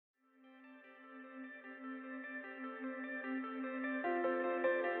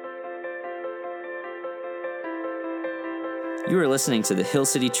You are listening to the Hill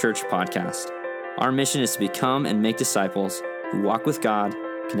City Church podcast. Our mission is to become and make disciples who walk with God,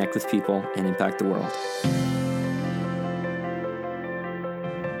 connect with people, and impact the world.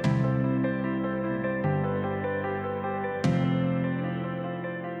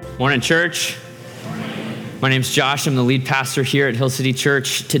 Morning, church. My name's Josh. I'm the lead pastor here at Hill City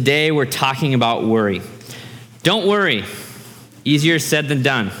Church. Today, we're talking about worry. Don't worry. Easier said than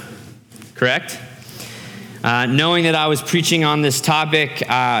done. Correct? Knowing that I was preaching on this topic,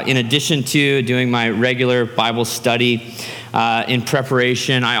 in addition to doing my regular Bible study in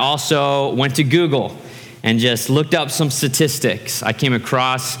preparation, I also went to Google and just looked up some statistics. I came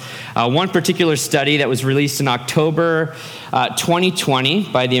across one particular study that was released in October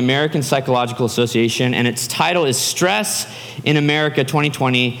 2020 by the American Psychological Association, and its title is Stress in America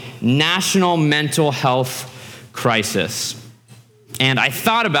 2020, National Mental Health Crisis. And I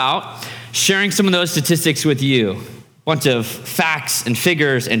thought about sharing some of those statistics with you, a bunch of facts and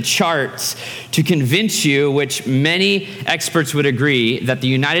figures and charts to convince you, which many experts would agree, that the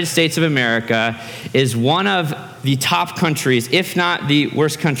United States of America is one of the top countries, if not the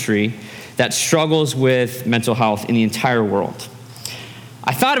worst country, that struggles with mental health in the entire world.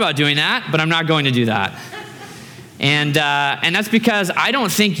 I thought about doing that, but I'm not going to do that. And that's because I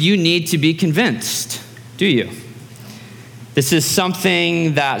don't think you need to be convinced, do you? This is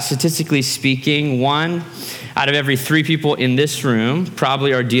something that, statistically speaking, 1 out of every 3 people in this room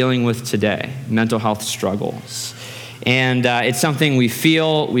probably are dealing with today, mental health struggles. And it's something we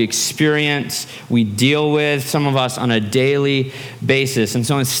feel, we experience, we deal with, some of us on a daily basis. And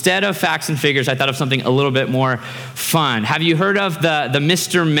so instead of facts and figures, I thought of something a little bit more fun. Have you heard of the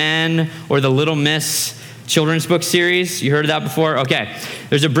Mr. Men or the Little Miss children's book series? You heard of that before? Okay.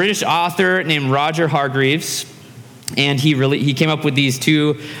 There's a British author named Roger Hargreaves, and he came up with these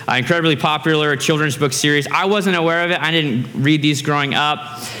 2 incredibly popular children's book series. I wasn't aware of it. I didn't read these growing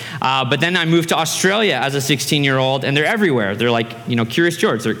up. But then I moved to Australia as a 16-year-old, and they're everywhere. They're like, Curious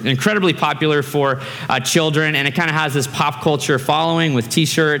George. They're incredibly popular for children, and it kind of has this pop culture following with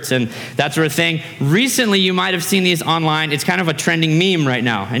T-shirts and that sort of thing. Recently, you might have seen these online. It's kind of a trending meme right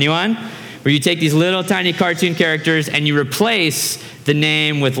now. Anyone? Where you take these little tiny cartoon characters and you replace the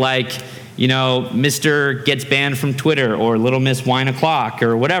name with Mr. gets banned from Twitter or Little Miss Wine O'Clock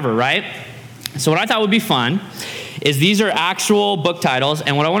or whatever, right? So what I thought would be fun is these are actual book titles,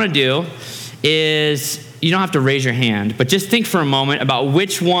 and what I want to do is, you don't have to raise your hand, but just think for a moment about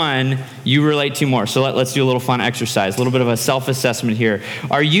which one you relate to more. So let's do a little fun exercise, a little bit of a self-assessment here.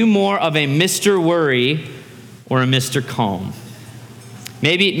 Are you more of a Mr. Worry or a Mr. Calm?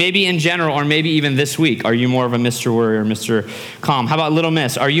 Maybe in general, or maybe even this week, are you more of a Mr. Worry or Mr. Calm? How about Little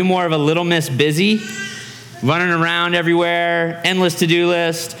Miss? Are you more of a Little Miss Busy, running around everywhere, endless to-do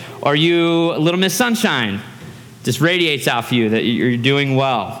list? Or are you Little Miss Sunshine? Just radiates off you that you're doing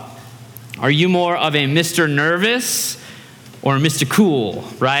well. Are you more of a Mr. Nervous or a Mr. Cool,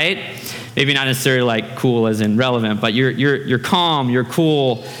 right? Maybe not necessarily like cool as in relevant, but you're calm, you're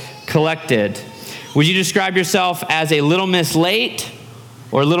cool, collected. Would you describe yourself as a Little Miss Late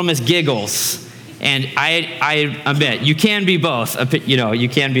or Little Miss Giggles? And I admit, you can be both. You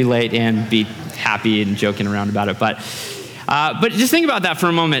can be late and be happy and joking around about it. But just think about that for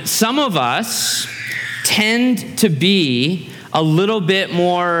a moment. Some of us tend to be a little bit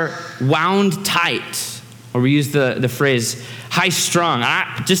more wound tight, or we use the phrase high-strung.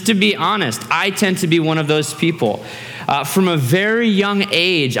 Just to be honest, I tend to be one of those people. From a very young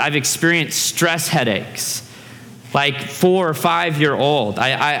age, I've experienced stress headaches. Like 4 or 5 year old.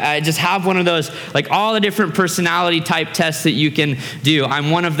 I just have one of those, like all the different personality type tests that you can do.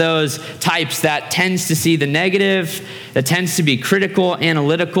 I'm one of those types that tends to see the negative, that tends to be critical,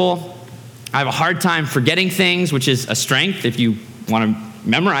 analytical. I have a hard time forgetting things, which is a strength if you want to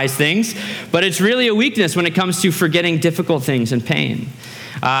memorize things, but it's really a weakness when it comes to forgetting difficult things and pain.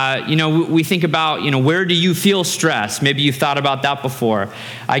 We think about, where do you feel stress? Maybe you've thought about that before.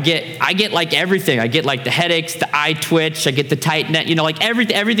 I get like everything. I get like the headaches, the eye twitch, I get the tight neck, like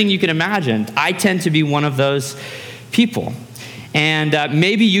everything you can imagine. I tend to be one of those people. And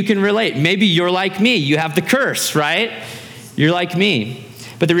maybe you can relate. Maybe you're like me. You have the curse, right? You're like me.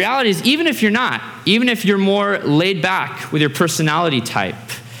 But the reality is, even if you're not, even if you're more laid back with your personality type,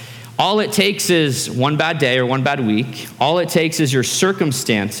 all it takes is one bad day or one bad week. All it takes is your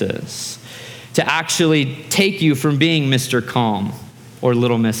circumstances to actually take you from being Mr. Calm or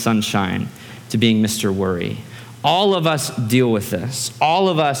Little Miss Sunshine to being Mr. Worry. All of us deal with this. All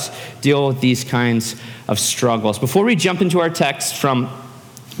of us deal with these kinds of struggles. Before we jump into our text from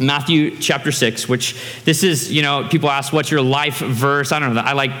Matthew chapter 6, which this is, people ask, what's your life verse? I don't know.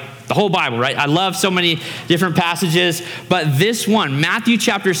 I like the whole Bible, right? I love so many different passages, but this one, Matthew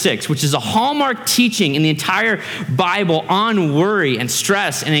chapter 6, which is a hallmark teaching in the entire Bible on worry and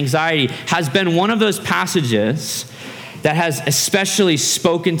stress and anxiety, has been one of those passages that has especially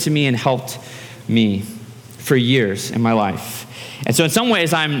spoken to me and helped me for years in my life. And so in some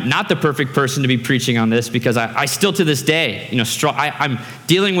ways, I'm not the perfect person to be preaching on this because I still to this day, I'm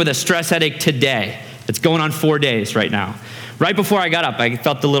dealing with a stress headache today. It's going on 4 days right now. Right before I got up, I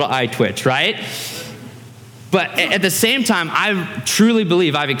felt the little eye twitch, right? But at the same time, I truly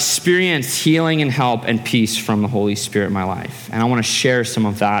believe I've experienced healing and help and peace from the Holy Spirit in my life. And I want to share some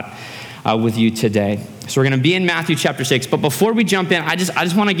of that with you today. So we're going to be in Matthew chapter 6. But before we jump in, I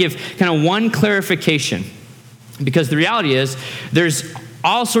just want to give kind of one clarification. Because the reality is, there's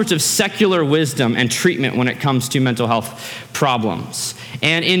all sorts of secular wisdom and treatment when it comes to mental health problems.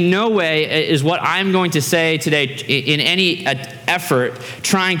 And in no way is what I'm going to say today in any effort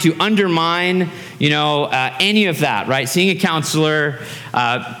trying to undermine, any of that, right? Seeing a counselor,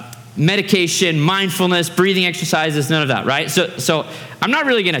 medication, mindfulness, breathing exercises, none of that, right? So I'm not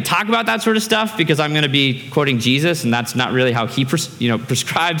really going to talk about that sort of stuff because I'm going to be quoting Jesus, and that's not really how he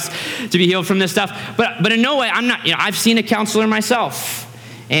prescribes to be healed from this stuff. But in no way, I'm not. I've seen a counselor myself,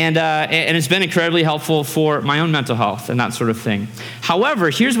 and it's been incredibly helpful for my own mental health and that sort of thing. However,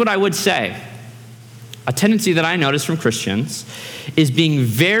 here's what I would say: a tendency that I notice from Christians is being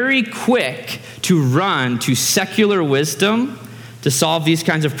very quick to run to secular wisdom to solve these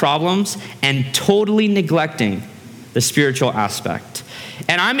kinds of problems and totally neglecting the spiritual aspect.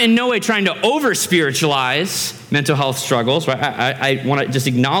 And I'm in no way trying to over-spiritualize mental health struggles, right? I want to just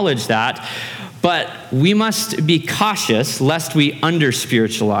acknowledge that. But we must be cautious lest we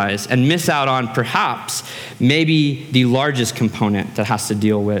under-spiritualize and miss out on perhaps maybe the largest component that has to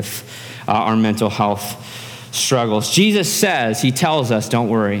deal with our mental health struggles. Jesus says, he tells us, don't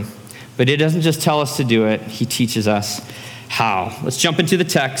worry. But he doesn't just tell us to do it, he teaches us how. Let's jump into the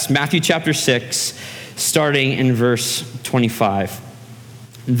text, Matthew chapter 6, starting in verse 25.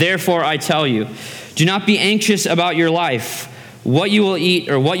 Therefore, I tell you, do not be anxious about your life, what you will eat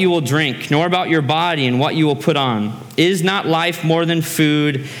or what you will drink, nor about your body and what you will put on. Is not life more than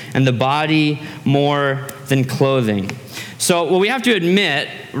food, and the body more than clothing? So what we have to admit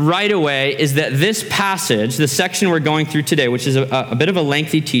right away is that this passage, the section we're going through today, which is a bit of a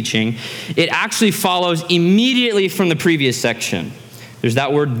lengthy teaching, it actually follows immediately from the previous section. There's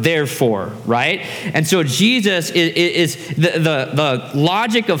that word therefore, right? And so Jesus is the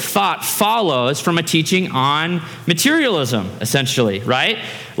logic of thought follows from a teaching on materialism, essentially, right?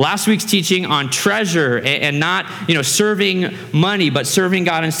 Last week's teaching on treasure and not, serving money, but serving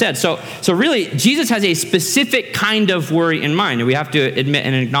God instead. So really, Jesus has a specific kind of worry in mind, and we have to admit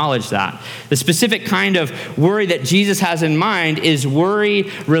and acknowledge that. The specific kind of worry that Jesus has in mind is worry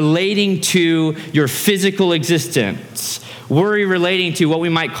relating to your physical existence. Worry relating to what we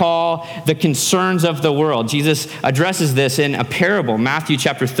might call the concerns of the world. Jesus addresses this in a parable, Matthew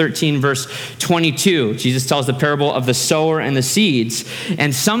chapter 13, verse 22. Jesus tells the parable of the sower and the seeds.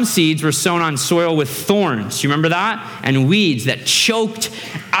 And some seeds were sown on soil with thorns. You remember that? And weeds that choked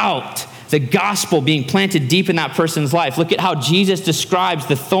out the gospel being planted deep in that person's life. Look at how Jesus describes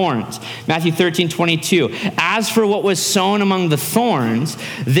the thorns. Matthew 13, 22. As for what was sown among the thorns,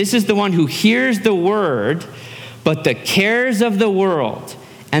 this is the one who hears the word, but the cares of the world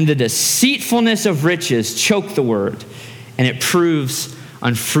and the deceitfulness of riches choke the word, and it proves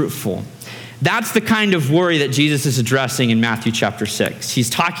unfruitful. That's the kind of worry that Jesus is addressing in Matthew chapter 6. He's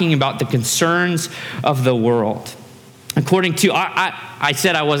talking about the concerns of the world. According to, I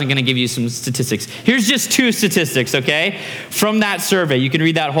said I wasn't going to give you some statistics. Here's just 2 statistics, okay? From that survey. You can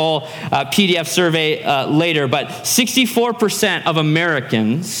read that whole PDF survey later, but 64% of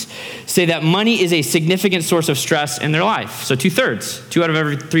Americans say that money is a significant source of stress in their life. So 2/3, 2 out of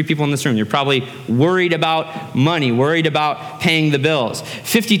every 3 people in this room, you're probably worried about money, worried about paying the bills.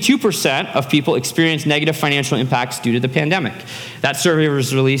 52% of people experience negative financial impacts due to the pandemic. That survey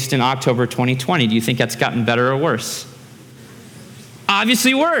was released in October 2020. Do you think that's gotten better or worse?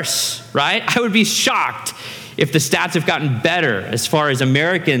 Obviously worse, right? I would be shocked if the stats have gotten better as far as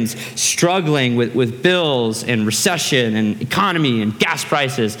Americans struggling with bills and recession and economy and gas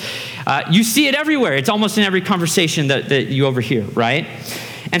prices. You see it everywhere. It's almost in every conversation that you overhear, right?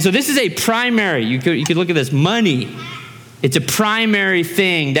 And so this is a primary, you could look at this, money. It's a primary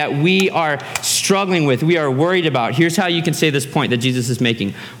thing that we are struggling with, we are worried about. Here's how you can say this point that Jesus is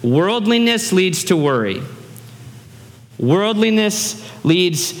making. Worldliness leads to worry. Worldliness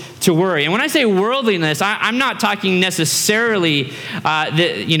leads to worry. And when I say worldliness, I'm not talking necessarily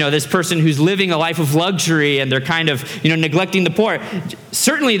this person who's living a life of luxury and they're kind of neglecting the poor.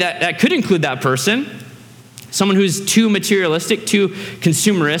 Certainly that could include that person. Someone who's too materialistic, too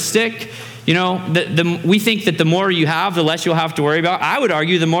consumeristic. We think that the more you have, the less you'll have to worry about. I would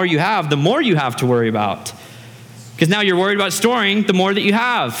argue the more you have, the more you have to worry about. Because now you're worried about storing the more that you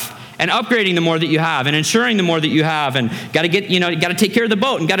have, and upgrading the more that you have, and insuring the more that you have, and got to take care of the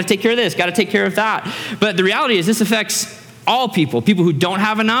boat, and got to take care of this, got to take care of that. But the reality is this affects all people. People who don't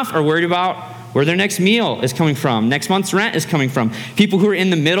have enough are worried about where their next meal is coming from, next month's rent is coming from. People who are in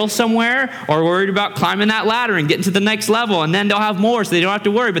the middle somewhere are worried about climbing that ladder and getting to the next level, and then they'll have more, so they don't have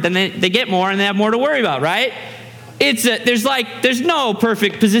to worry, but then they get more, and they have more to worry about, right? There's no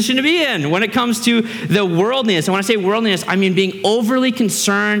perfect position to be in when it comes to the worldliness. And when I say worldliness, I mean being overly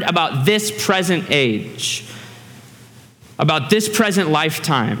concerned about this present age, about this present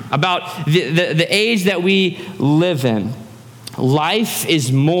lifetime, about the age that we live in. Life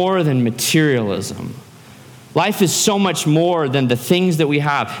is more than materialism. Life is so much more than the things that we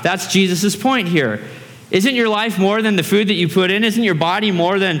have. That's Jesus' point here. Isn't your life more than the food that you put in? Isn't your body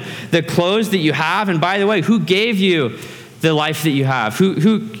more than the clothes that you have? And by the way, who gave you the life that you have?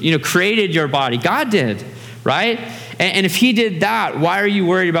 Who created your body? God did, right? And if he did that, why are you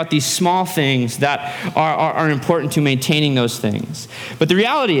worried about these small things that are important to maintaining those things? But the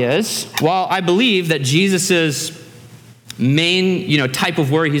reality is, while I believe that Jesus's main type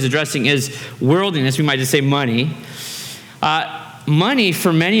of worry he's addressing is worldliness, we might just say money. Money,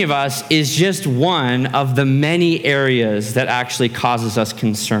 for many of us, is just one of the many areas that actually causes us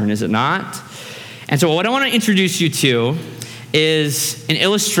concern, is it not? And so what I want to introduce you to is an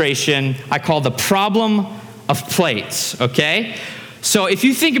illustration I call the problem of plates, okay? So if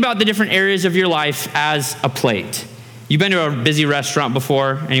you think about the different areas of your life as a plate. You've been to a busy restaurant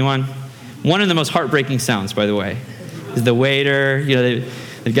before, anyone? One of the most heartbreaking sounds, by the way, is the waiter,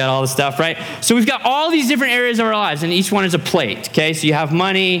 they've got all the stuff, right? So we've got all these different areas of our lives, and each one is a plate, okay? So you have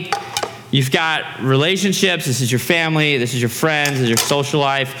money, you've got relationships, this is your family, this is your friends, this is your social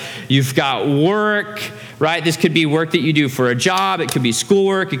life. You've got work, right? This could be work that you do for a job. It could be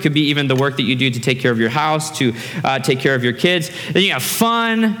schoolwork. It could be even the work that you do to take care of your house, to take care of your kids. Then you have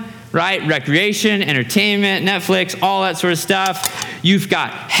fun, right? Recreation, entertainment, Netflix, all that sort of stuff. You've got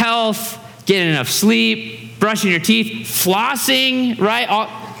health, getting enough sleep, brushing your teeth, flossing, right?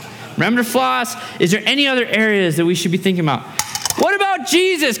 Remember to floss? Is there any other areas that we should be thinking about? What about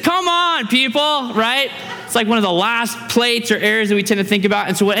Jesus? Come on, people, right? It's like one of the last plates or areas that we tend to think about.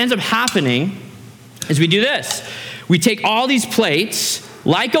 And so what ends up happening is we do this. We take all these plates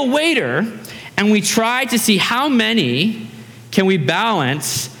like a waiter, and we try to see how many can we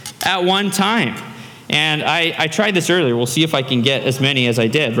balance at one time. And I tried this earlier. We'll see if I can get as many as I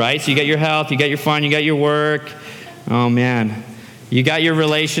did, right? So you got your health, you got your fun, you got your work. Oh, man. You got your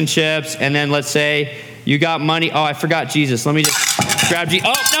relationships. And then let's say you got money. Oh, I forgot Jesus. Let me just grab Jesus.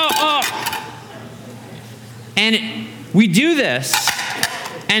 Oh, no. Oh. And we do this.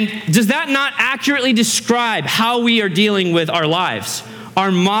 And does that not accurately describe how we are dealing with our lives?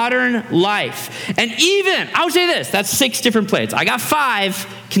 Our modern life. And even, I would say this, that's 6 different plates. I got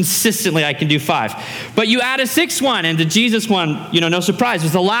 5. Consistently, I can do 5. But you add a 6th one, and the Jesus one, no surprise,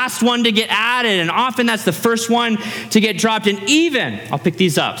 was the last one to get added, and often that's the first one to get dropped. And even, I'll pick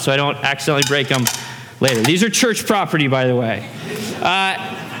these up so I don't accidentally break them later. These are church property, by the way.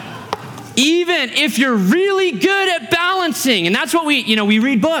 Even if you're really good at balancing, and that's what we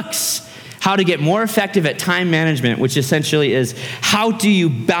read books, how to get more effective at time management, which essentially is how do you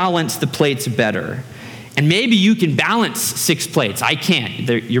balance the plates better? And maybe you can balance 6 plates. I can't.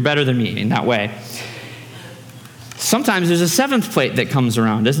 You're better than me in that way. Sometimes there's a 7th plate that comes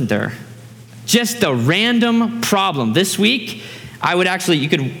around, isn't there? Just a random problem. This week, you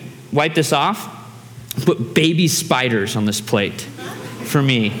could wipe this off, put baby spiders on this plate for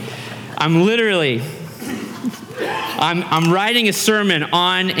me. I'm writing a sermon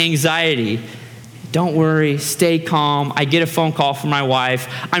on anxiety. Don't worry, stay calm. I get a phone call from my wife.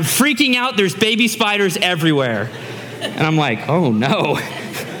 I'm freaking out. There's baby spiders everywhere. And I'm like, oh no.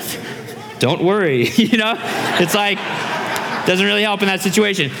 Don't worry. It's like, doesn't really help in that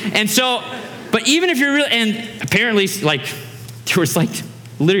situation. And so, but even if you're really, and apparently there was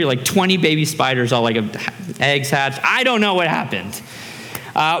literally 20 baby spiders, all eggs hatched. I don't know what happened.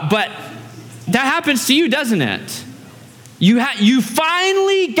 But that happens to you, doesn't it? You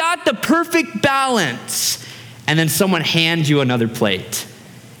finally got the perfect balance, and then someone hands you another plate,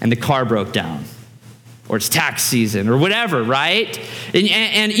 and the car broke down. or it's tax season or whatever, right?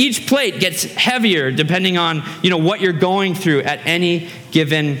 And each plate gets heavier depending on, what you're going through at any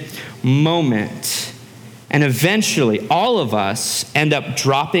given moment. And eventually, all of us end up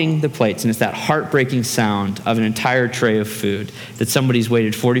dropping the plates, and it's that heartbreaking sound of an entire tray of food that somebody's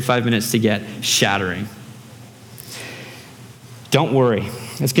waited 45 minutes to get shattering. Don't worry.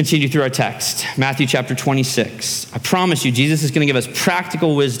 Let's continue through our text. Matthew chapter 26. I promise you, Jesus is going to give us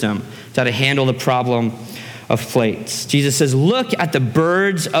practical wisdom to how to handle the problem of plates. Jesus says, look at the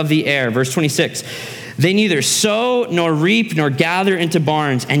birds of the air. Verse 26. They neither sow nor reap nor gather into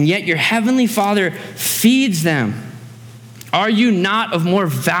barns, and yet your heavenly Father feeds them. Are you not of more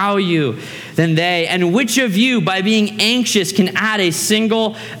value than they? And which of you, by being anxious, can add a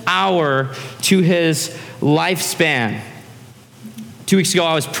single hour to his lifespan? 2 weeks ago,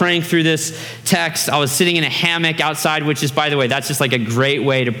 I was praying through this text. I was sitting in a hammock outside, which is, by the way, that's just like a great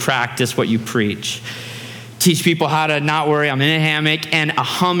way to practice what you preach. Teach people how to not worry. I'm in a hammock, and a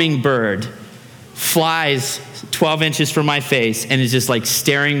hummingbird flies 12 inches from my face and is just like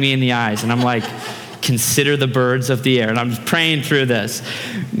staring me in the eyes. And I'm like, consider the birds of the air. And I'm just praying through this.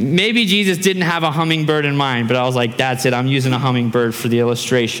 Maybe Jesus didn't have a hummingbird in mind, but I was like, that's it. I'm using a hummingbird for the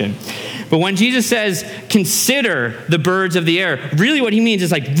illustration. But when Jesus says, consider the birds of the air, really what he means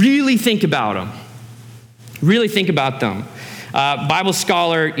is like, really think about them. Really think about them. Bible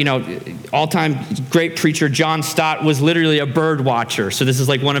scholar, all-time great preacher John Stott was literally a bird watcher. So this is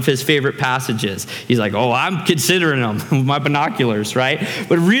like one of his favorite passages. He's like, I'm considering them with my binoculars, right?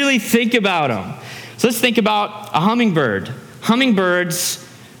 But really think about them. So let's think about a hummingbird. Hummingbirds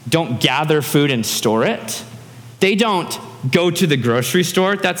don't gather food and store it. They don't go to the grocery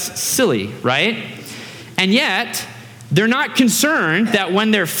store. That's silly, right? And yet, they're not concerned that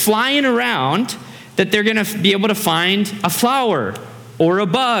when they're flying around, that they're going to be able to find a flower or a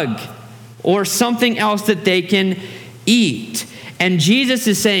bug or something else that they can eat. And Jesus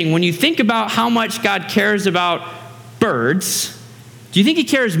is saying, when you think about how much God cares about birds, do you think he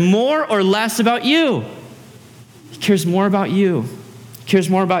cares more or less about you? He cares more about you. He cares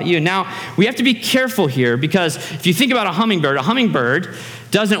more about you. Now, we have to be careful here, because if you think about a hummingbird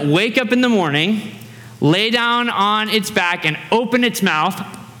doesn't wake up in the morning, lay down on its back and open its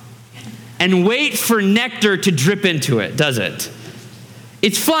mouth and wait for nectar to drip into it, does it?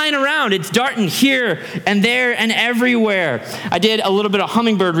 It's flying around. It's darting here and there and everywhere. I did a little bit of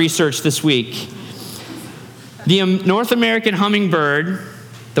hummingbird research this week. The North American hummingbird,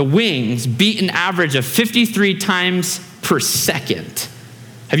 the wings, beat an average of 53 times per second.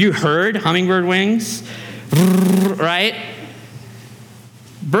 Have you heard hummingbird wings? Right?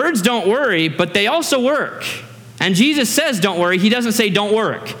 Birds don't worry, but they also work. And Jesus says don't worry. He doesn't say don't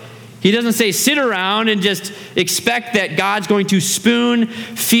work. He doesn't say sit around and just expect that God's going to spoon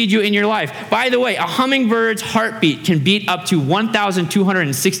feed you in your life. By the way, a hummingbird's heartbeat can beat up to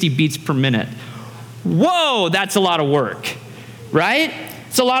 1,260 beats per minute. Whoa, that's a lot of work, right?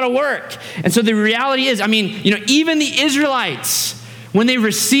 It's a lot of work. And so the reality is, even the Israelites, when they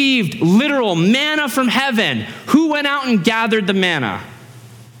received literal manna from heaven, who went out and gathered the manna?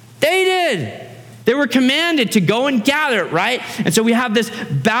 They did. They were commanded to go and gather it, right? And so we have this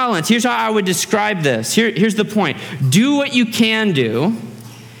balance. Here's how I would describe this. Here's the point. Do what you can do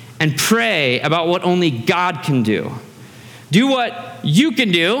and pray about what only God can do. Do what you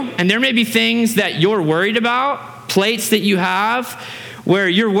can do, and there may be things that you're worried about, plates that you have, where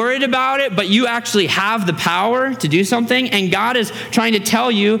you're worried about it, but you actually have the power to do something, and God is trying to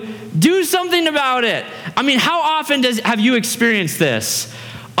tell you, do something about it. How often have you experienced this?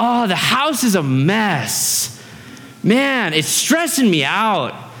 Oh, the house is a mess. Man, it's stressing me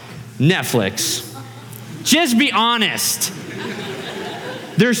out. Netflix. Just be honest.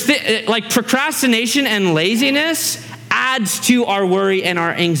 There's like procrastination and laziness adds to our worry and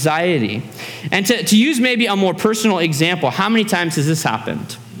our anxiety. And to use maybe a more personal example, how many times has this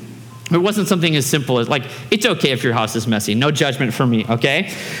happened? It wasn't something as simple as like, it's okay if your house is messy. No judgment from me,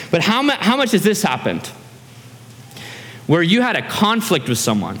 okay? But how much has this happened? Where you had a conflict with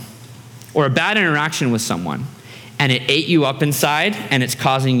someone or a bad interaction with someone, and it ate you up inside, and it's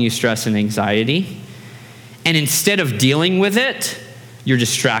causing you stress and anxiety. And instead of dealing with it, you're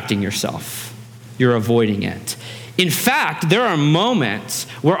distracting yourself. You're avoiding it. In fact, there are moments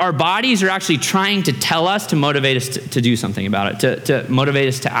where our bodies are actually trying to tell us, to motivate us to do something about it, to motivate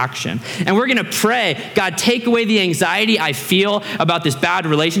us to action. And we're going to pray, God, take away the anxiety I feel about this bad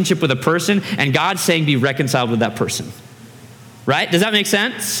relationship with a person, and God's saying be reconciled with that person. Right? Does that make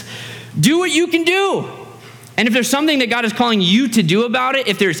sense? Do what you can do. And if there's something that God is calling you to do about it,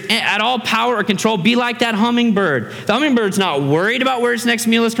 if there's at all power or control, be like that hummingbird. The hummingbird's not worried about where its next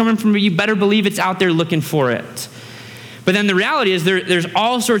meal is coming from, but you better believe it's out there looking for it. But then the reality is there's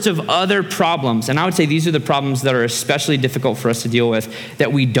all sorts of other problems. And I would say these are the problems that are especially difficult for us to deal with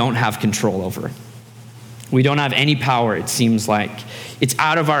that we don't have control over. We don't have any power, it seems like. It's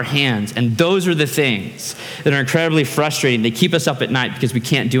out of our hands. And those are the things that are incredibly frustrating. They keep us up at night because we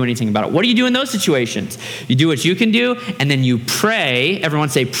can't do anything about it. What do you do in those situations? You do what you can do, and then you pray. Everyone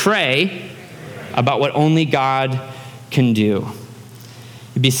say pray about what only God can do.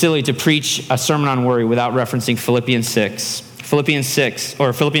 It'd be silly to preach a sermon on worry without referencing Philippians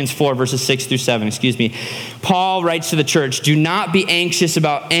 4, verses 6 through 7, Paul writes to the church, do not be anxious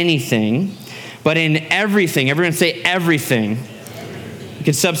about anything, but in everything, everyone say everything. You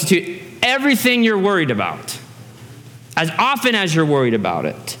can substitute everything you're worried about, as often as you're worried about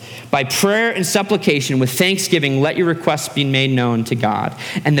it. By prayer and supplication with thanksgiving, let your requests be made known to God.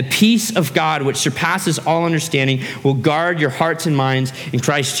 And the peace of God, which surpasses all understanding, will guard your hearts and minds in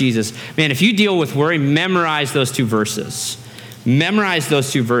Christ Jesus. Man, if you deal with worry, memorize those two verses. Memorize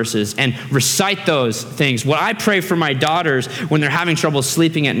those two verses and recite those things. What I pray for my daughters when they're having trouble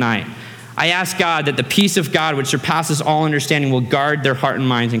sleeping at night, I ask God that the peace of God, which surpasses all understanding, will guard their heart and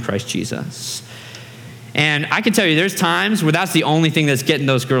minds in Christ Jesus. And I can tell you, there's times where that's the only thing that's getting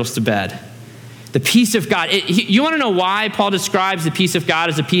those girls to bed. The peace of God. You want to know why Paul describes the peace of God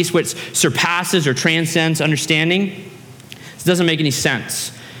as a peace which surpasses or transcends understanding? It doesn't make any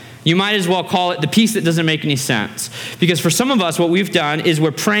sense. You might as well call it the peace that doesn't make any sense. Because for some of us, what we've done is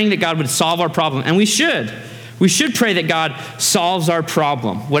we're praying that God would solve our problem. And we should. We should pray that God solves our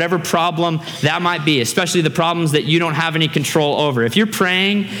problem, whatever problem that might be, especially the problems that you don't have any control over. If you're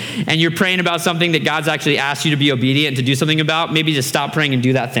praying and you're praying about something that God's actually asked you to be obedient to do something about, maybe just stop praying and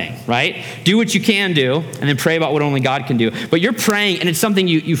do that thing, right? Do what you can do and then pray about what only God can do. But you're praying and it's something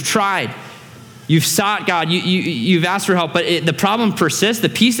you've tried. You've sought God, you've asked for help, but the problem persists. The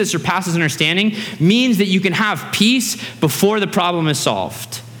peace that surpasses understanding means that you can have peace before the problem is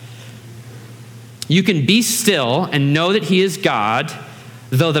solved. You can be still and know that he is God,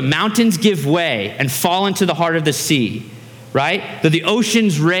 though the mountains give way and fall into the heart of the sea, right? Though the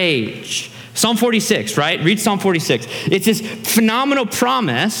oceans rage. Psalm 46, right? Read Psalm 46. It's this phenomenal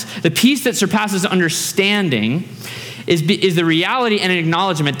promise. The peace that surpasses understanding is the reality and an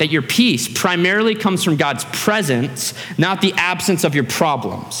acknowledgement that your peace primarily comes from God's presence, not the absence of your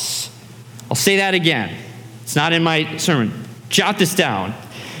problems. I'll say that again. It's not in my sermon. Jot this down.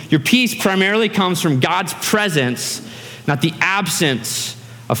 Your peace primarily comes from God's presence, not the absence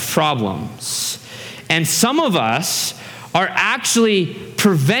of problems. And some of us are actually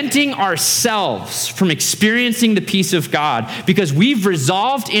preventing ourselves from experiencing the peace of God because we've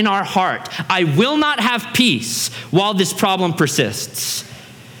resolved in our heart, I will not have peace while this problem persists.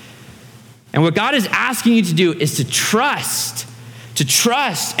 And what God is asking you to do is to trust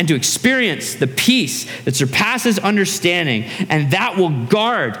and to experience the peace that surpasses understanding, and that will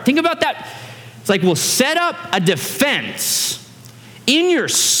guard. Think about that. It's like we'll set up a defense in your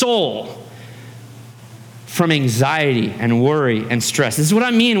soul from anxiety and worry and stress. This is what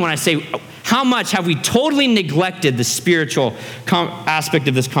I mean when I say, how much have we totally neglected the spiritual aspect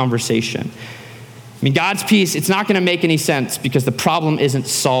of this conversation? I mean, God's peace, it's not going to make any sense because the problem isn't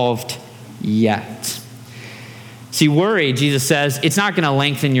solved yet. See, worry, Jesus says, it's not going to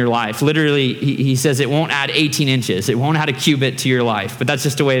lengthen your life. Literally, he says it won't add 18 inches. It won't add a cubit to your life. But that's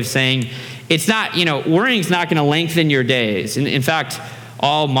just a way of saying it's not, worrying's not going to lengthen your days. In fact,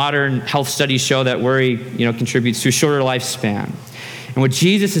 all modern health studies show that worry, contributes to a shorter lifespan. And what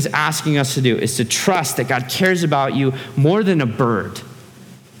Jesus is asking us to do is to trust that God cares about you more than a bird.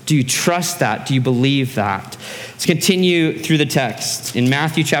 Do you trust that? Do you believe that? Let's continue through the text. In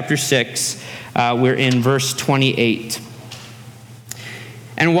Matthew chapter 6, we're in verse 28.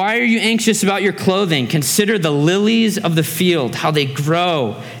 And why are you anxious about your clothing? Consider the lilies of the field, how they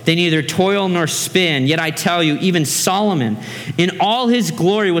grow. They neither toil nor spin. Yet I tell you, even Solomon, in all his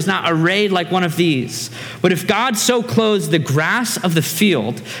glory, was not arrayed like one of these. But if God so clothes the grass of the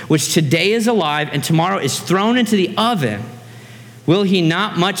field, which today is alive and tomorrow is thrown into the oven, will he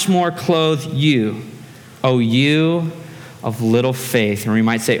not much more clothe you, O you of little faith? And we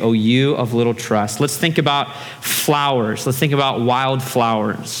might say, oh, you of little trust. Let's think about flowers. Let's think about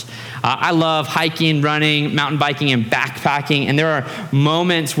wildflowers. I love hiking, running, mountain biking, and backpacking. And there are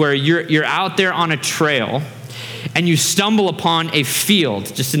moments where you're out there on a trail and you stumble upon a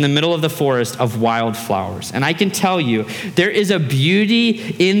field just in the middle of the forest of wildflowers. And I can tell you, there is a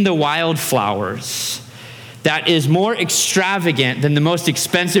beauty in the wildflowers that is more extravagant than the most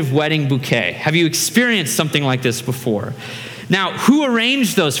expensive wedding bouquet. Have you experienced something like this before? Now, who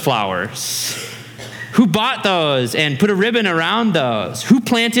arranged those flowers? Who bought those and put a ribbon around those? Who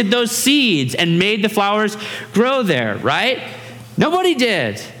planted those seeds and made the flowers grow there, right? Nobody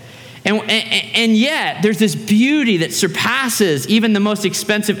did. And yet, there's this beauty that surpasses even the most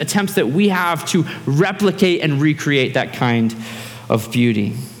expensive attempts that we have to replicate and recreate that kind of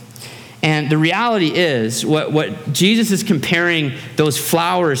beauty. And the reality is, what Jesus is comparing those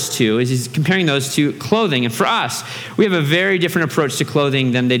flowers to is he's comparing those to clothing. And for us, we have a very different approach to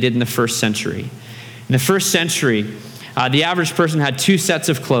clothing than they did in the first century. In the first century, the average person had 2 sets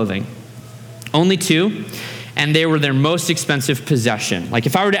of clothing, only 2, and they were their most expensive possession. Like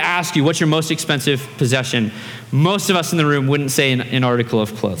if I were to ask you, what's your most expensive possession? Most of us in the room wouldn't say an article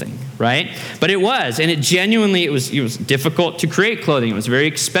of clothing, right? But it was, and it was difficult to create clothing. It was very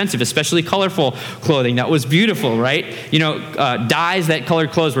expensive, especially colorful clothing. That was beautiful, right? Dyes that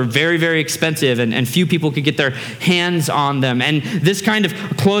colored clothes were very, very expensive, and few people could get their hands on them. And this kind of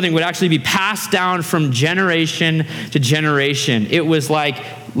clothing would actually be passed down from generation to generation. It was like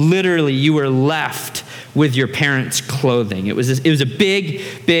literally you were left with your parents' clothing. It was a big,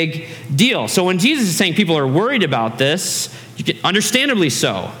 big deal. So when Jesus is saying people are worried about this, you can, understandably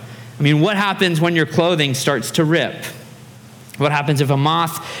so. I mean, what happens when your clothing starts to rip? What happens if a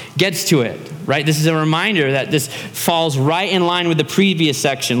moth gets to it, right? This is a reminder that this falls right in line with the previous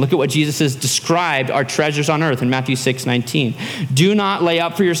section. Look at what Jesus has described our treasures on earth in Matthew 6:19. Do not lay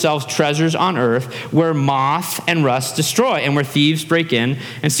up for yourselves treasures on earth where moth and rust destroy and where thieves break in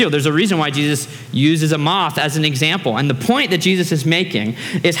and steal. There's a reason why Jesus uses a moth as an example. And the point that Jesus is making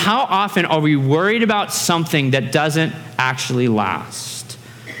is how often are we worried about something that doesn't actually last?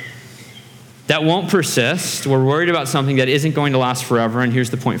 That won't persist. We're worried about something that isn't going to last forever. And here's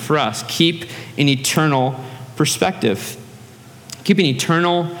the point for us. Keep an eternal perspective. Keep an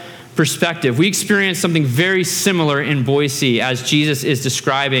eternal perspective. We experienced something very similar in Boise as Jesus is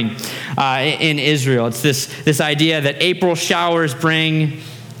describing in Israel. It's this idea that April showers bring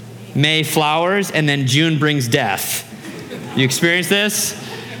May flowers and then June brings death. You experience this?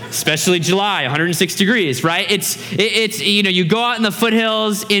 Especially July, 106 degrees, right? It's you go out in the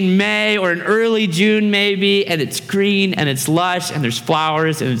foothills in May or in early June maybe, and it's green and it's lush and there's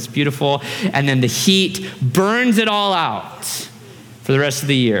flowers and it's beautiful, and then the heat burns it all out for the rest of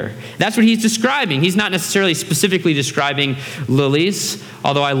the year. That's what he's describing. He's not necessarily specifically describing lilies,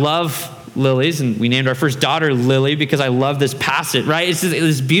 although I love lilies, and we named our first daughter Lily because I love this passage, right? It's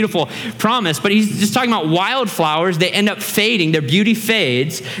this beautiful promise, but he's just talking about wildflowers. They end up fading. Their beauty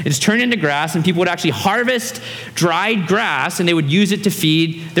fades. It's turned into grass, and people would actually harvest dried grass, and they would use it to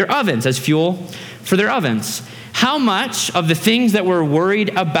feed their ovens as fuel for their ovens. How much of the things that we're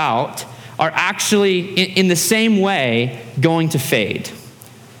worried about are actually, in the same way, going to fade?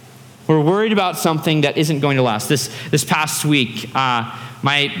 We're worried about something that isn't going to last. This past week,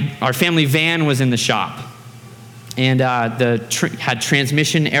 our family van was in the shop, and had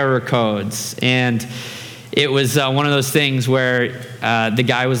transmission error codes, and it was one of those things where the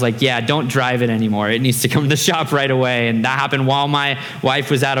guy was like, "Yeah, don't drive it anymore. It needs to come to the shop right away." And that happened while my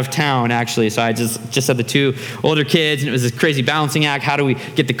wife was out of town, actually. So I just had the 2 older kids, and it was this crazy balancing act. How do we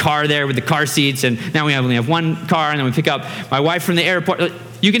get the car there with the car seats? And now we only have 1 car, and then we pick up my wife from the airport.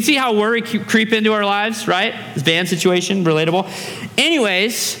 You can see how worry creep into our lives, right? This van situation, relatable.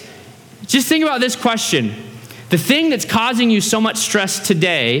 Anyways, just think about this question. The thing that's causing you so much stress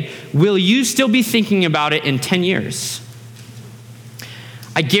today, will you still be thinking about it in 10 years?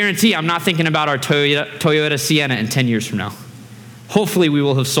 I guarantee I'm not thinking about our Toyota Sienna in 10 years from now. Hopefully we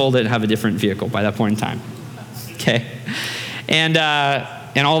will have sold it and have a different vehicle by that point in time. Okay? And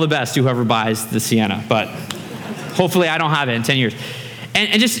all the best to whoever buys the Sienna, but hopefully I don't have it in 10 years.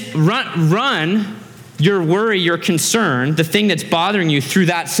 And just run your worry, your concern, the thing that's bothering you through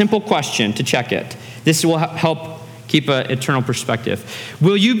that simple question to check it. This will help keep an eternal perspective.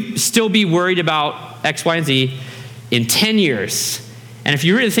 Will you still be worried about X, Y, and Z in 10 years? And if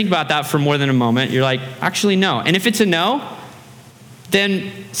you really think about that for more than a moment, you're like, actually, no. And if it's a no, then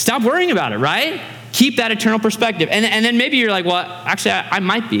stop worrying about it, right? Keep that eternal perspective. And then maybe you're like, well, actually, I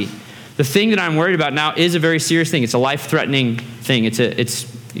might be. The thing that I'm worried about now is a very serious thing. It's a life-threatening thing. It's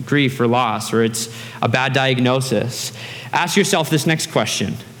grief or loss, or it's a bad diagnosis. Ask yourself this next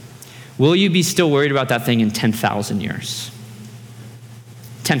question. Will you be still worried about that thing in 10,000 years?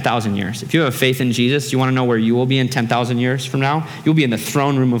 10,000 years. If you have faith in Jesus, you want to know where you will be in 10,000 years from now? You'll be in the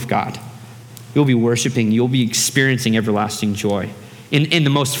throne room of God. You'll be worshiping. You'll be experiencing everlasting joy in the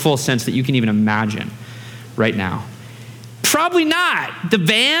most full sense that you can even imagine right now. Probably not. The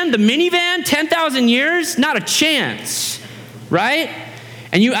minivan, 10,000 years? Not a chance, right?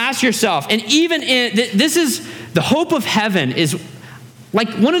 And you ask yourself, and even this is, the hope of heaven is like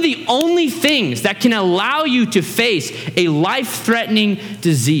one of the only things that can allow you to face a life-threatening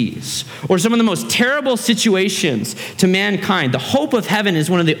disease or some of the most terrible situations to mankind. The hope of heaven is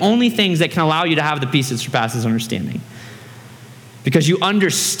one of the only things that can allow you to have the peace that surpasses understanding. Because you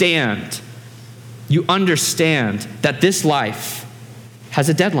understand that this life has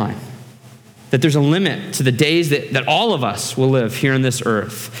a deadline, that there's a limit to the days that all of us will live here on this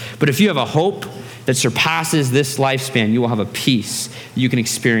earth. But if you have a hope that surpasses this lifespan, you will have a peace that you can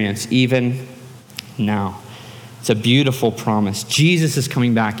experience even now. It's a beautiful promise. Jesus is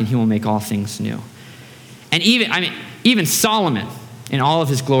coming back and he will make all things new. And even Solomon, in all of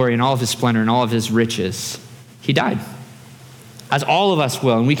his glory and all of his splendor and all of his riches, he died. As all of us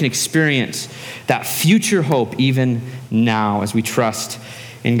will, and we can experience that future hope even now as we trust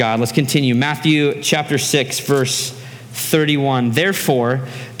in God. Let's continue. Matthew chapter 6, verse 31. Therefore,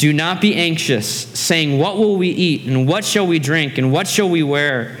 do not be anxious, saying, what will we eat, and what shall we drink, and what shall we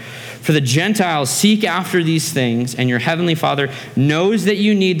wear? For the Gentiles seek after these things, and your heavenly Father knows that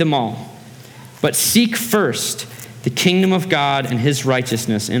you need them all. But seek first the kingdom of God and his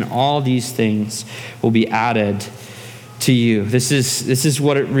righteousness, and all these things will be added to you. This is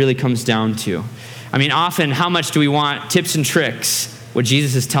what it really comes down to. I mean, often, how much do we want tips and tricks? What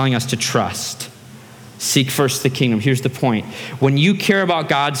Jesus is telling us to trust. Seek first the kingdom. Here's the point. When you care about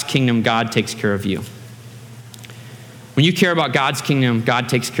God's kingdom, God takes care of you. When you care about God's kingdom, God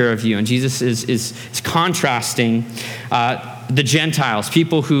takes care of you. And Jesus is contrasting the Gentiles,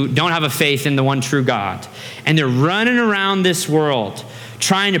 people who don't have a faith in the one true God. And they're running around this world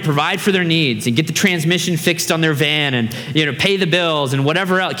trying to provide for their needs and get the transmission fixed on their van and pay the bills and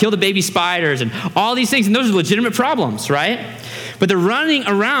whatever else, kill the baby spiders and all these things. And those are legitimate problems, right? But they're running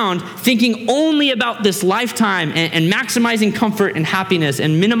around thinking only about this lifetime and maximizing comfort and happiness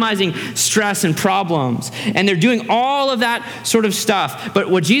and minimizing stress and problems. And they're doing all of that sort of stuff. But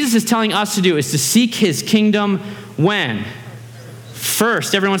what Jesus is telling us to do is to seek his kingdom when?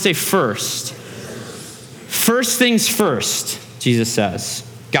 First. Everyone say first. First things first, Jesus says.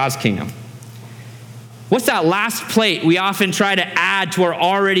 God's kingdom. What's that last plate we often try to add to our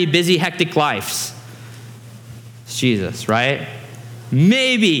already busy, hectic lives? It's Jesus, right?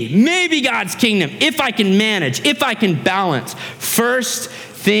 Maybe God's kingdom, if I can manage, if I can balance. First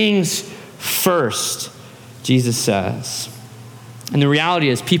things first, Jesus says. And the reality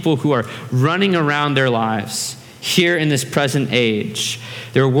is people who are running around their lives here in this present age,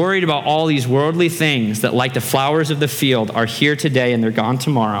 they're worried about all these worldly things that, like the flowers of the field, are here today and they're gone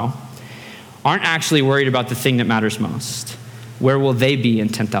tomorrow, aren't actually worried about the thing that matters most. Where will they be in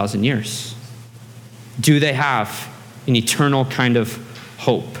 10,000 years? Do they have an eternal kind of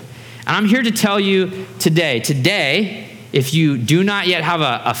hope? And I'm here to tell you today, if you do not yet have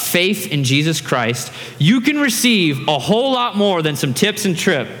a faith in Jesus Christ, you can receive a whole lot more than some tips and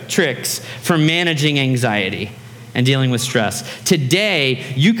tricks for managing anxiety and dealing with stress.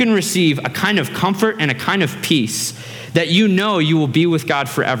 Today, you can receive a kind of comfort and a kind of peace that you will be with God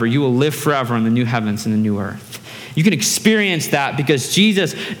forever. You will live forever in the new heavens and the new earth. You can experience that because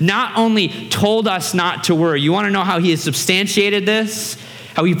Jesus not only told us not to worry. You want to know how he has substantiated this?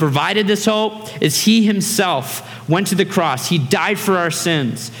 How he provided this hope? Is he himself went to the cross. He died for our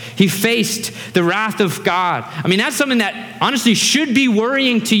sins. He faced the wrath of God. I mean, that's something that honestly should be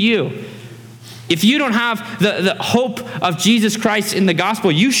worrying to you. If you don't have the hope of Jesus Christ in the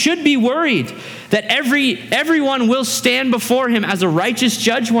gospel, you should be worried that everyone will stand before him as a righteous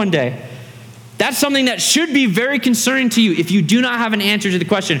judge one day. That's something that should be very concerning to you if you do not have an answer to the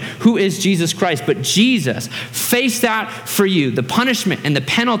question, who is Jesus Christ? But Jesus faced that for you, the punishment and the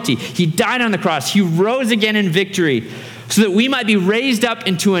penalty. He died on the cross. He rose again in victory so that we might be raised up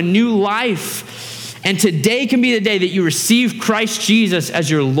into a new life. And today can be the day that you receive Christ Jesus as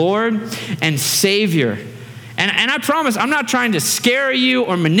your Lord and Savior. And I promise, I'm not trying to scare you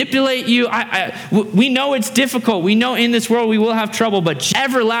or manipulate you. We know it's difficult. We know in this world we will have trouble, but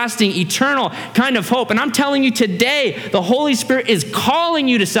everlasting, eternal kind of hope. And I'm telling you today, the Holy Spirit is calling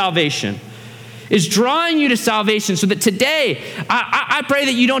you to salvation, is drawing you to salvation so that today, I pray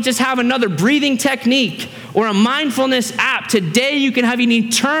that you don't just have another breathing technique or a mindfulness app. Today you can have an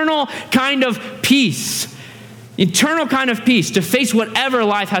eternal kind of peace to face whatever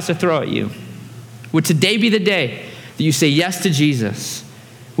life has to throw at you. Would today be the day that you say yes to Jesus?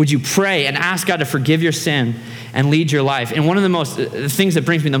 Would you pray and ask God to forgive your sin and lead your life? And one of the things that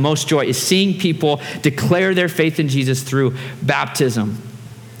brings me the most joy is seeing people declare their faith in Jesus through baptism,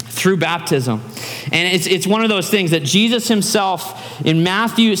 through baptism. And it's one of those things that Jesus himself in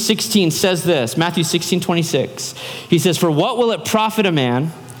Matthew 16 says this, Matthew 16:26. He says, "For what will it profit a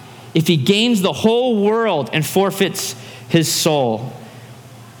man if he gains the whole world and forfeits his soul?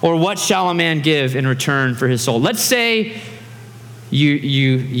 Or what shall a man give in return for his soul?" Let's say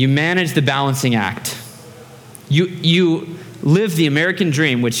you manage the balancing act. You live the American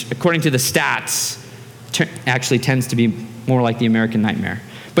dream, which according to the stats actually tends to be more like the American nightmare.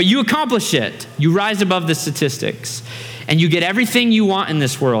 But you accomplish it. You rise above the statistics. And you get everything you want in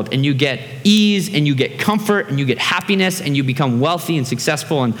this world. And you get ease, and you get comfort, and you get happiness, and you become wealthy and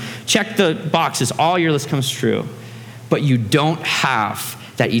successful, and check the boxes. All your list comes true. But you don't have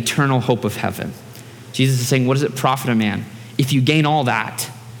that eternal hope of heaven. Jesus is saying, what does it profit a man? If you gain all that,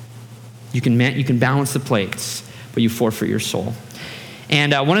 you can balance the plates, but you forfeit your soul.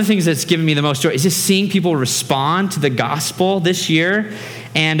 And one of the things that's given me the most joy is just seeing people respond to the gospel this year.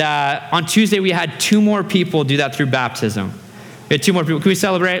 And on Tuesday, we had 2 more people do that through baptism. We had 2 more people. Can we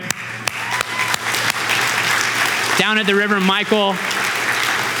celebrate? Down at the river, Michael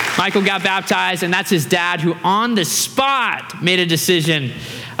got baptized, and that's his dad, who on the spot made a decision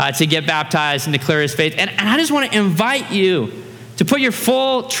to get baptized and declare his faith. And I just want to invite you to put your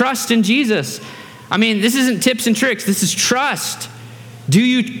full trust in Jesus. I mean, this isn't tips and tricks. This is trust. Do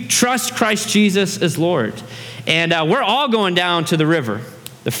you trust Christ Jesus as Lord? And we're all going down to the river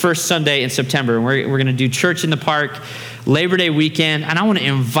the first Sunday in September. And we're going to do church in the park, Labor Day weekend. And I want to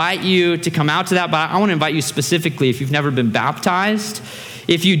invite you to come out to that. But I want to invite you specifically, if you've never been baptized,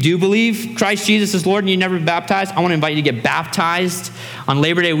 if you do believe Christ Jesus is Lord and you've never been baptized, I want to invite you to get baptized on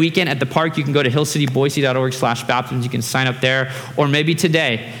Labor Day weekend at the park. You can go to hillcityboise.org/baptisms. You can sign up there. Or maybe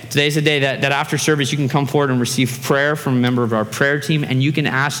today. Today's the day that after service you can come forward and receive prayer from a member of our prayer team, and you can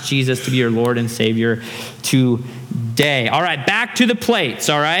ask Jesus to be your Lord and Savior today. All right, back to the plates,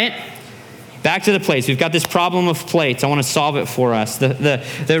 all right? Back to the plates. We've got this problem of plates. I want to solve it for us.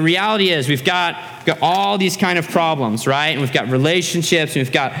 The reality is we've got all these kind of problems, right? And we've got relationships, and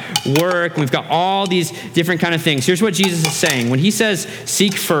we've got work, and we've got all these different kind of things. Here's what Jesus is saying. When he says,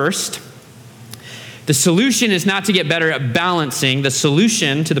 seek first, the solution is not to get better at balancing. The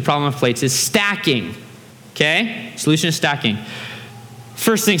solution to the problem of plates is stacking, okay? Solution is stacking.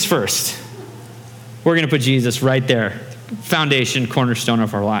 First things first. We're going to put Jesus right there. Foundation, cornerstone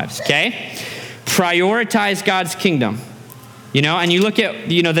of our lives, okay? Prioritize God's kingdom, and you look at,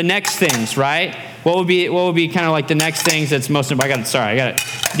 the next things, right? What would be kind of like the next things that's most important? I got it.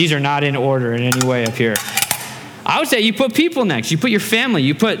 These are not in order in any way up here. I would say you put people next. You put your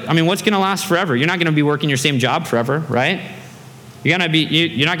family. What's going to last forever? You're not going to be working your same job forever, right? You're not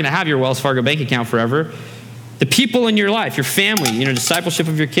going to have your Wells Fargo bank account forever. The people in your life, your family, discipleship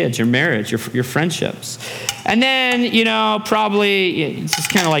of your kids, your marriage, your friendships. And then, probably it's just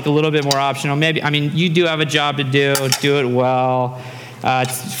kind of like a little bit more optional. Maybe, you do have a job to do it well.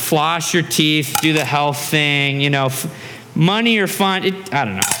 Floss your teeth, do the health thing, money or fun. I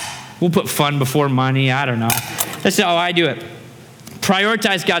don't know. We'll put fun before money. I don't know. That's how I do it.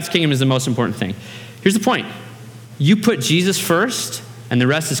 Prioritize God's kingdom is the most important thing. Here's the point. You put Jesus first, and the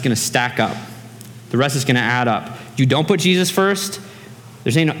rest is going to stack up. The rest is going to add up. You don't put Jesus first,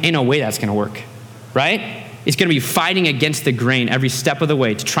 there's ain't no way that's going to work, right? It's going to be fighting against the grain every step of the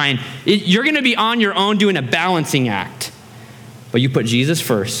way to try and, you're going to be on your own doing a balancing act. But you put Jesus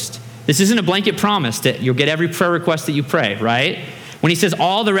first. This isn't a blanket promise that you'll get every prayer request that you pray, right? When he says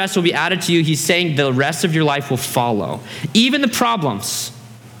all the rest will be added to you, he's saying the rest of your life will follow. Even the problems,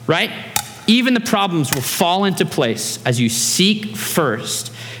 right? Even the problems will fall into place as you seek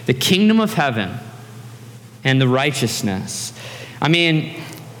first the kingdom of heaven and the righteousness.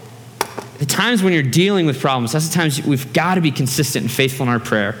 The times when you're dealing with problems, that's the times we've got to be consistent and faithful in our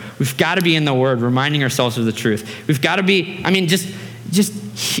prayer. We've got to be in the Word, reminding ourselves of the truth. We've got to be,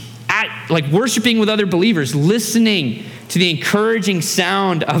 like worshiping with other believers, listening to the encouraging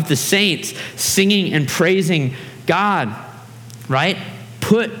sound of the saints, singing and praising God, right?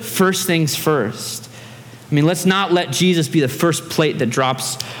 Put first things first. Let's not let Jesus be the first plate that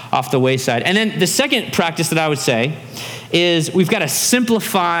drops off the wayside. And then the second practice that I would say is we've got to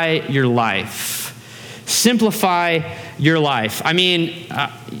simplify your life. Simplify your life.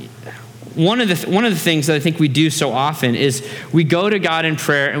 One of the things that I think we do so often is we go to God in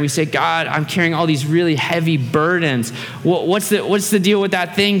prayer and we say, God, I'm carrying all these really heavy burdens. What's the deal with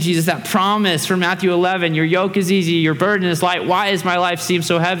that thing, Jesus, that promise from Matthew 11? Your yoke is easy, your burden is light. Why does my life seem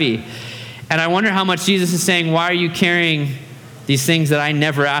so heavy? And I wonder how much Jesus is saying, why are you carrying these things that I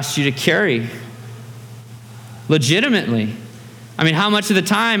never asked you to carry? Legitimately. How much of the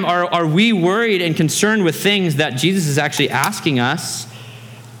time are we worried and concerned with things that Jesus is actually asking us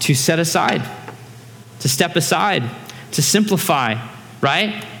to set aside, to step aside, to simplify,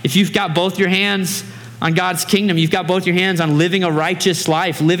 right? If you've got both your hands on God's kingdom, you've got both your hands on living a righteous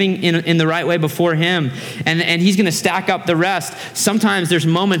life, living in the right way before him, and he's going to stack up the rest. Sometimes there's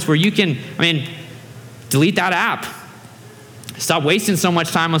moments where you can, delete that app. Stop wasting so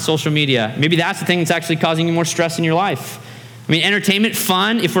much time on social media. Maybe that's the thing that's actually causing you more stress in your life. Entertainment,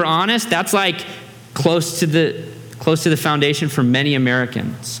 fun, if we're honest, that's like close to the foundation for many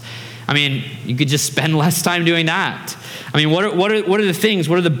Americans. You could just spend less time doing that. What are the things,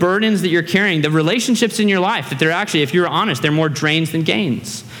 what are the burdens that you're carrying, the relationships in your life that they're actually, if you're honest, they're more drains than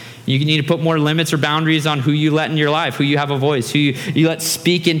gains. You need to put more limits or boundaries on who you let in your life, who you have a voice, who you let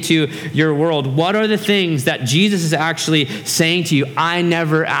speak into your world. What are the things that Jesus is actually saying to you? I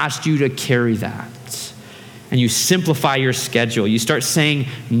never asked you to carry that. And you simplify your schedule. You start saying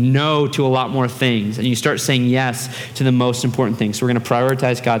no to a lot more things, and you start saying yes to the most important things. So we're going to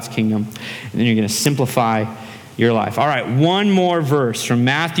prioritize God's kingdom, and then you're going to simplify your life. All right, one more verse from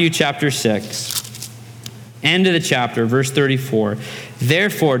Matthew chapter 6, end of the chapter, verse 34.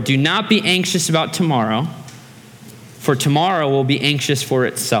 Therefore, do not be anxious about tomorrow, for tomorrow will be anxious for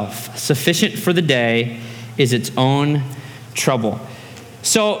itself. Sufficient for the day is its own trouble.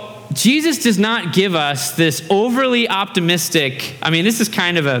 So, Jesus does not give us this overly optimistic, this is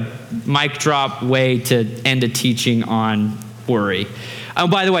kind of a mic drop way to end a teaching on worry. Oh,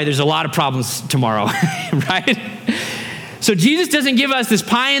 by the way, there's a lot of problems tomorrow, right? So Jesus doesn't give us this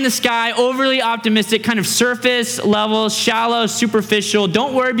pie in the sky, overly optimistic, kind of surface level, shallow, superficial.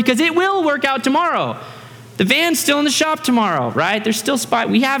 Don't worry because it will work out tomorrow. The van's still in the shop tomorrow, right? There's still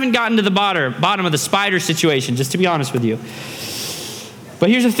we haven't gotten to the bottom of the spider situation, just to be honest with you. But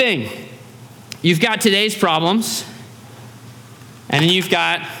here's the thing. You've got today's problems, and then you've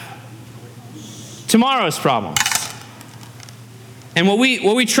got tomorrow's problems. And what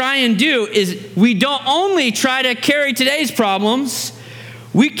we try and do is we don't only try to carry today's problems,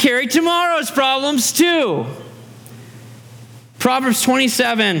 we carry tomorrow's problems too. Proverbs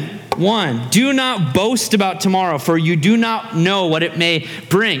 27:1. Do not boast about tomorrow, for you do not know what it may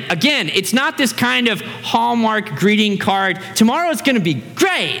bring. Again, it's not this kind of Hallmark greeting card. Tomorrow's going to be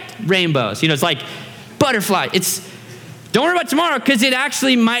great. Rainbows. It's like butterfly. Don't worry about tomorrow because it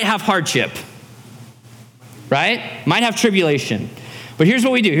actually might have hardship. Right? Might have tribulation. But here's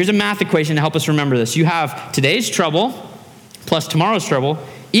what we do. Here's a math equation to help us remember this. You have today's trouble plus tomorrow's trouble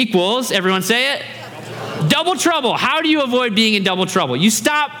equals, everyone say it? Double trouble. How do you avoid being in double trouble? You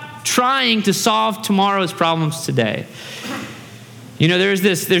stop trying to solve tomorrow's problems today. There's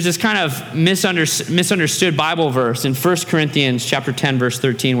this kind of misunderstood Bible verse in 1 Corinthians chapter 10, verse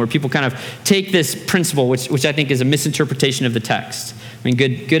 13, where people kind of take this principle, which I think is a misinterpretation of the text.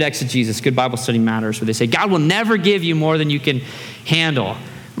 Good exegesis, good Bible study matters, where they say, God will never give you more than you can handle.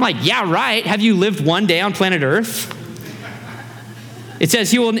 I'm like, yeah, right. Have you lived one day on planet Earth? It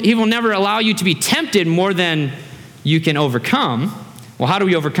says he will never allow you to be tempted more than you can overcome. Well, how do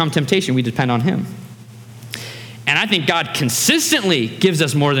we overcome temptation? We depend on him. And I think God consistently gives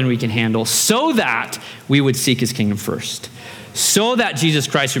us more than we can handle so that we would seek his kingdom first. So that Jesus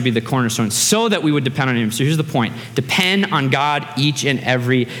Christ would be the cornerstone. So that we would depend on him. So here's the point. Depend on God each and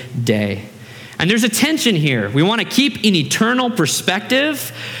every day. And there's a tension here. We want to keep an eternal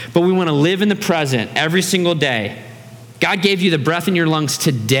perspective, but we want to live in the present every single day. God gave you the breath in your lungs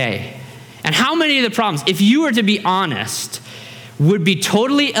today. And how many of the problems, if you were to be honest, would be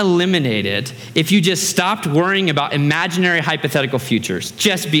totally eliminated if you just stopped worrying about imaginary hypothetical futures?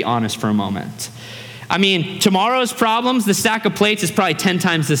 Just be honest for a moment. Tomorrow's problems, the stack of plates is probably 10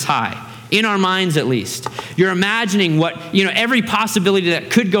 times this high. In our minds, at least. You're imagining every possibility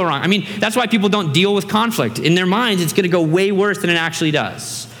that could go wrong. That's why people don't deal with conflict. In their minds, it's going to go way worse than it actually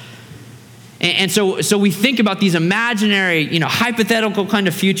does. And so we think about these imaginary, hypothetical kind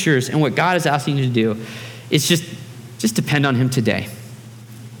of futures, and what God is asking you to do is just depend on him today.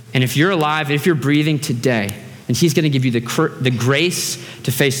 And if you're alive, if you're breathing today, and he's going to give you the grace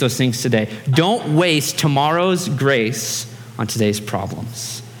to face those things today. Don't waste tomorrow's grace on today's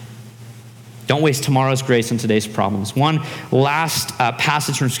problems. Don't waste tomorrow's grace on today's problems. One last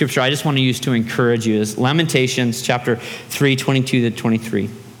passage from Scripture I just want to use to encourage you is Lamentations chapter 3, 22 to 23.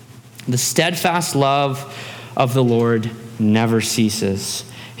 The steadfast love of the Lord never ceases.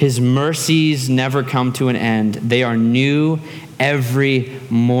 His mercies never come to an end. They are new every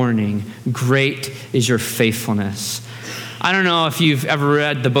morning. Great is your faithfulness. I don't know if you've ever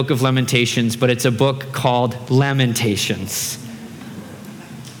read the book of Lamentations, but it's a book called Lamentations.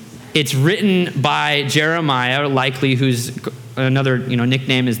 It's written by Jeremiah, likely whose another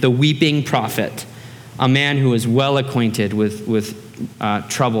nickname is the Weeping Prophet, a man who is well acquainted with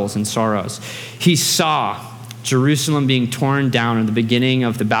troubles and sorrows. He saw Jerusalem being torn down in the beginning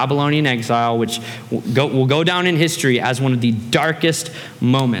of the Babylonian exile, which will go down in history as one of the darkest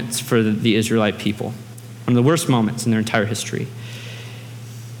moments for the Israelite people, one of the worst moments in their entire history.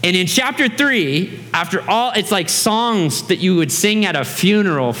 And in chapter 3, after all, it's like songs that you would sing at a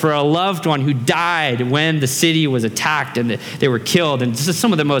funeral for a loved one who died when the city was attacked and they were killed. And this is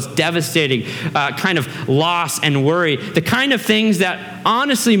some of the most devastating kind of loss and worry, the kind of things that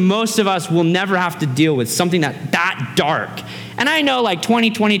honestly most of us will never have to deal with, something that dark. And I know like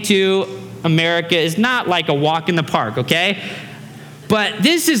 2022 America is not like a walk in the park, okay? But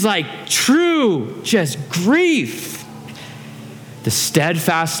this is like true just grief. The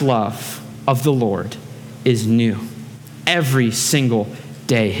steadfast love of the Lord is new every single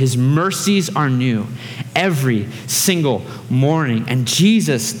day. His mercies are new every single morning. And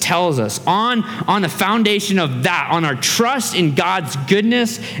Jesus tells us on the foundation of that, on our trust in God's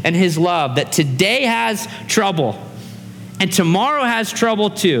goodness and his love, that today has trouble and tomorrow has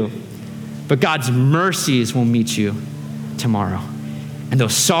trouble too. But God's mercies will meet you tomorrow. And though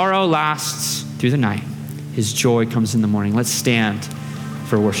sorrow lasts through the night, his joy comes in the morning. Let's stand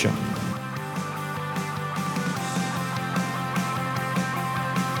for worship.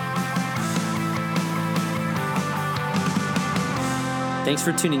 Thanks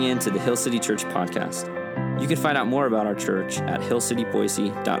for tuning in to the Hill City Church podcast. You can find out more about our church at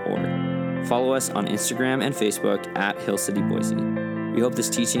hillcityboise.org. Follow us on Instagram and Facebook at Hill City Boise. We hope this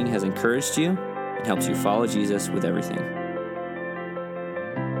teaching has encouraged you and helps you follow Jesus with everything.